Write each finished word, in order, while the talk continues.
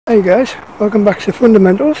Hey guys, welcome back to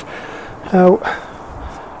Fundamentals. Now,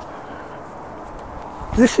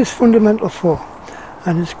 this is Fundamental 4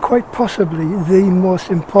 and it's quite possibly the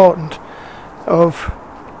most important of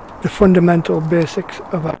the fundamental basics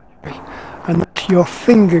of archery, and that's your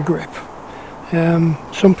finger grip.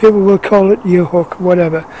 Some people will call it your hook,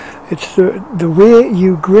 whatever. It's the way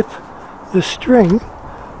you grip the string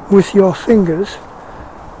with your fingers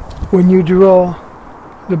when you draw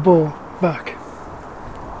the bow back.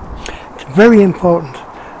 Very important.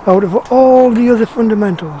 Out of all the other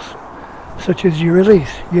fundamentals, such as your release,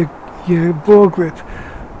 your bow grip,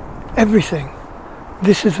 everything,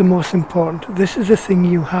 this is the most important. This is the thing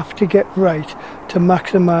you have to get right to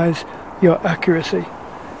maximize your accuracy.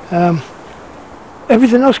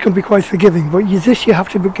 Everything else can be quite forgiving, but this you have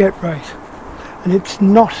to get right. And it's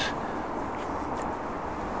not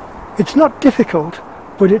difficult,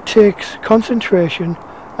 but it takes concentration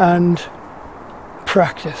and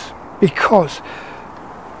practice. Because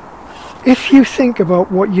if you think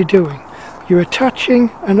about what you're doing, you're attaching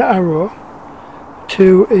an arrow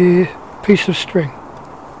to a piece of string.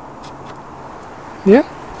 Yeah?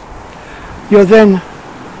 You're then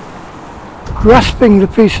grasping the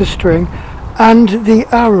piece of string and the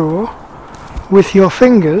arrow with your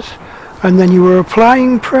fingers, and then you are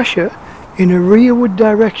applying pressure in a rearward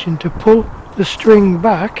direction to pull the string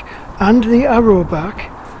back and the arrow back.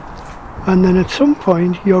 And then at some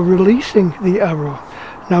point you're releasing the arrow.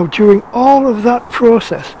 Now during all of that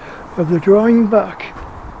process of the drawing back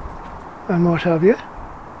and what have you,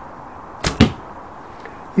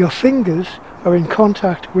 your fingers are in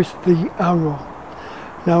contact with the arrow.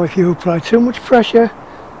 Now if you apply too much pressure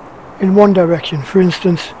in one direction, for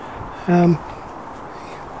instance,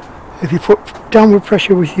 if you put downward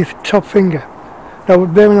pressure with your top finger, now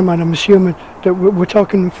bearing in mind I'm assuming that we're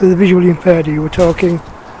talking for the visually impaired here, we're talking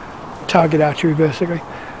target archery basically,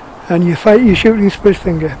 and you're shooting split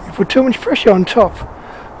finger. You put too much pressure on top,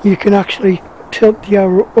 you can actually tilt the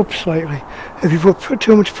arrow up slightly. If you put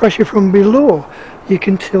too much pressure from below, you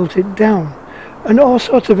can tilt it down, and all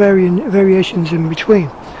sorts of variations in between.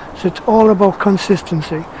 So it's all about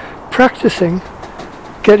consistency, practicing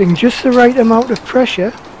getting just the right amount of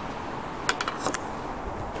pressure.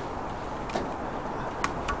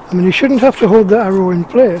 I mean, you shouldn't have to hold the arrow in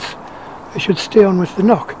place, it should stay on with the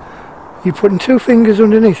knock. You're putting two fingers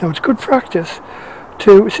underneath. Now it's good practice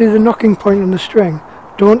to see the knocking point on the string.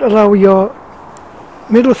 Don't allow your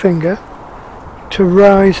middle finger to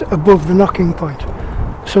rise above the knocking point.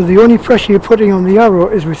 So the only pressure you're putting on the arrow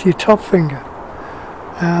is with your top finger.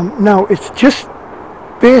 Now it's just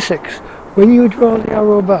basics. When you draw the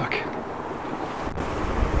arrow back,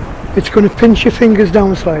 it's going to pinch your fingers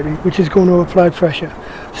down slightly, which is going to apply pressure.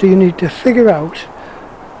 So you need to figure out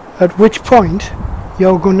at which point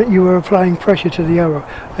you are applying pressure to the arrow.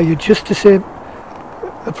 Are you just to say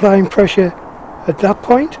applying pressure at that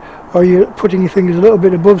point, or are you putting your fingers a little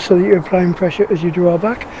bit above so that you're applying pressure as you draw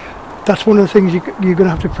back? That's one of the things you're going to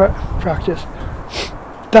have to practice.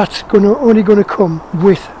 That's only going to come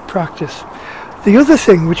with practice. The other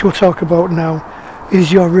thing which we'll talk about now is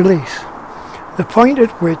your release. The point at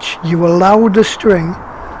which you allow the string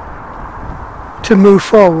to move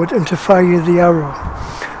forward and to fire the arrow.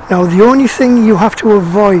 Now the only thing you have to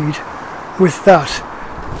avoid with that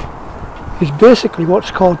is basically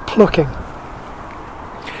what's called plucking.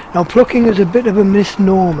 Now plucking is a bit of a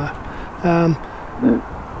misnomer,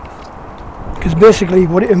 because basically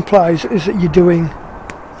what it implies is that you're doing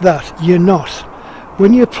that. You're not.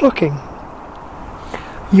 When you're plucking,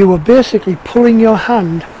 you are basically pulling your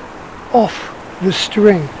hand off the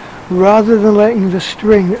string rather than letting the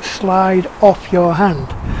string slide off your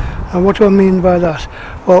hand. And what do I mean by that?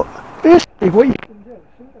 Well, basically what you can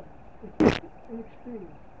do,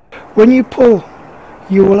 when you pull,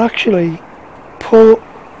 you will actually pull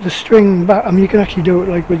the string back. I mean, you can actually do it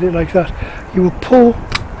like with it like that. You will pull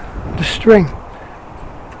the string.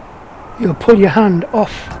 You'll pull your hand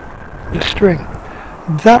off the string.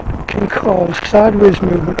 That can cause sideways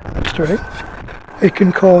movement of the string. It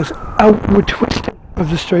can cause outward twisting of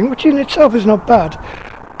the string, which in itself is not bad,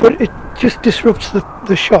 but it just disrupts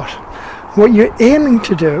the shot. What you're aiming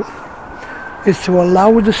to do is to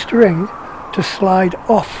allow the string to slide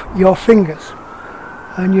off your fingers,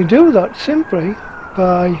 and you do that simply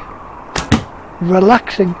by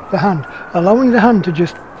relaxing the hand, allowing the hand to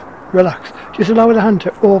just relax, just allow the hand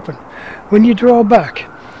to open. When you draw back,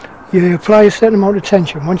 you apply a certain amount of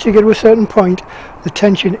tension. Once you get to a certain point, the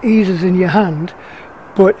tension eases in your hand,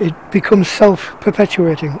 but it becomes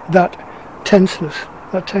self-perpetuating, that tenseness,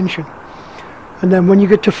 that tension. And then when you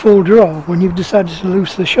get to full draw, when you've decided to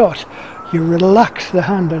loose the shot, you relax the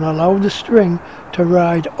hand and allow the string to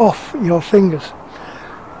ride off your fingers.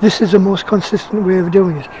 This is the most consistent way of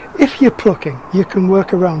doing it. If you're plucking, you can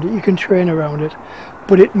work around it, you can train around it,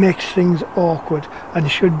 but it makes things awkward and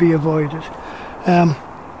should be avoided.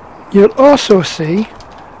 You'll also see,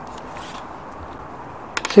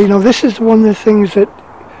 so you know, this is one of the things that,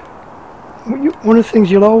 one of the things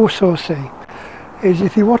you'll also see is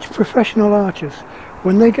if you watch professional archers,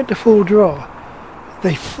 when they get to full draw,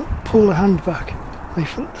 they pull the hand back, they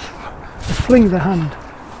fling the hand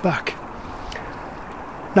back.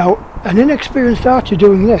 Now, an inexperienced archer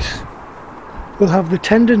doing this will have the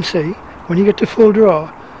tendency, when you get to full draw,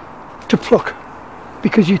 to pluck,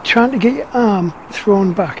 because you're trying to get your arm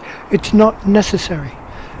thrown back. It's not necessary.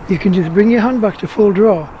 You can just bring your hand back to full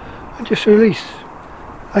draw and just release,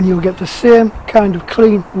 and you'll get the same kind of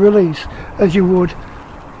clean release as you would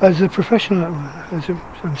as a professional,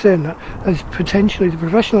 I'm saying that, as potentially the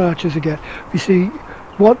professional archers get. You see,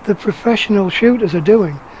 what the professional shooters are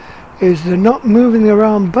doing is they're not moving their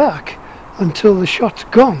arm back until the shot's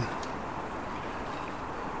gone.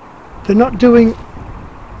 They're not doing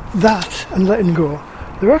that and letting go.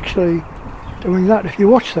 They're actually doing that. If you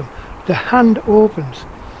watch them, the hand opens.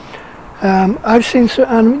 I've seen so,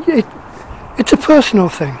 and it's a personal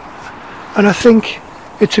thing, and I think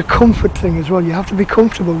it's a comfort thing as well. You have to be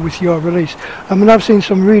comfortable with your release. I mean, I've seen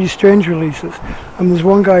some really strange releases, and there's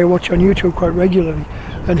one guy I watch on YouTube quite regularly,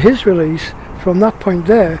 and his release from that point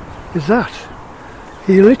there is that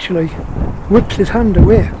he literally whips his hand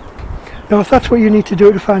away. Now, if that's what you need to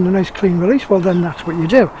do to find a nice clean release, well then that's what you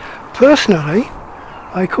do. Personally,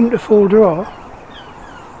 I come to full draw,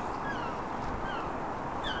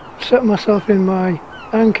 set myself in my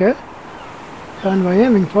anchor, find my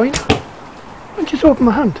aiming point, and just open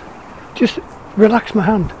my hand. Just relax my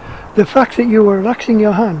hand. The fact that you are relaxing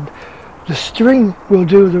your hand, the string will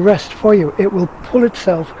do the rest for you. It will pull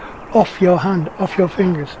itself off your hand, off your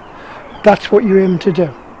fingers. That's what you aim to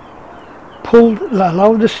do.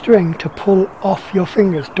 Allow the string to pull off your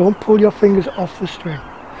fingers. Don't pull your fingers off the string.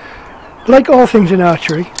 Like all things in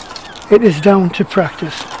archery, it is down to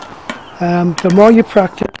practice. The more you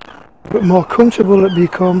practice, the more comfortable it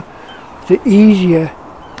becomes, the easier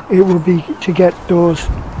it will be to get those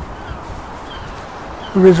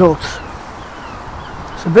results.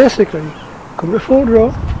 So basically, come to full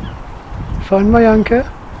draw, find my anchor,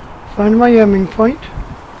 find my aiming point,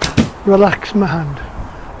 relax my hand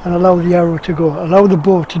and allow the arrow to go, allow the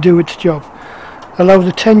bow to do its job, allow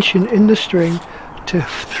the tension in the string to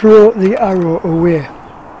throw the arrow away,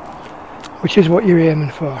 which is what you're aiming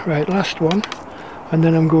for. Right, last one, and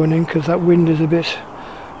then I'm going in because that wind is a bit,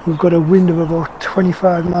 we've got a wind of about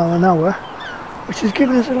 25 miles an hour, which is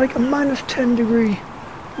giving us like a -10 degree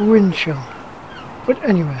wind chill. But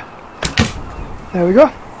anyway, there we go.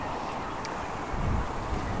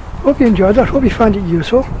 Hope you enjoyed that, hope you find it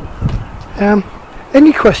useful.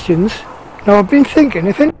 Any questions? Now, I've been thinking,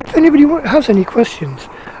 if anybody has any questions,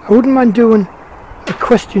 I wouldn't mind doing a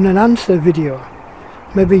question and answer video.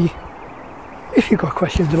 Maybe if you've got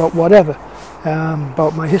questions about whatever,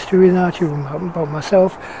 about my history in archery, about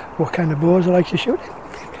myself, what kind of bows I like to shoot,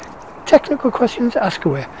 technical questions, ask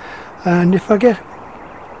away. And if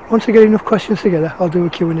once I get enough questions together, I'll do a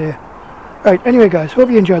Q&A. Right, anyway guys, hope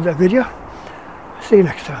you enjoyed that video. See you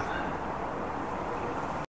next time.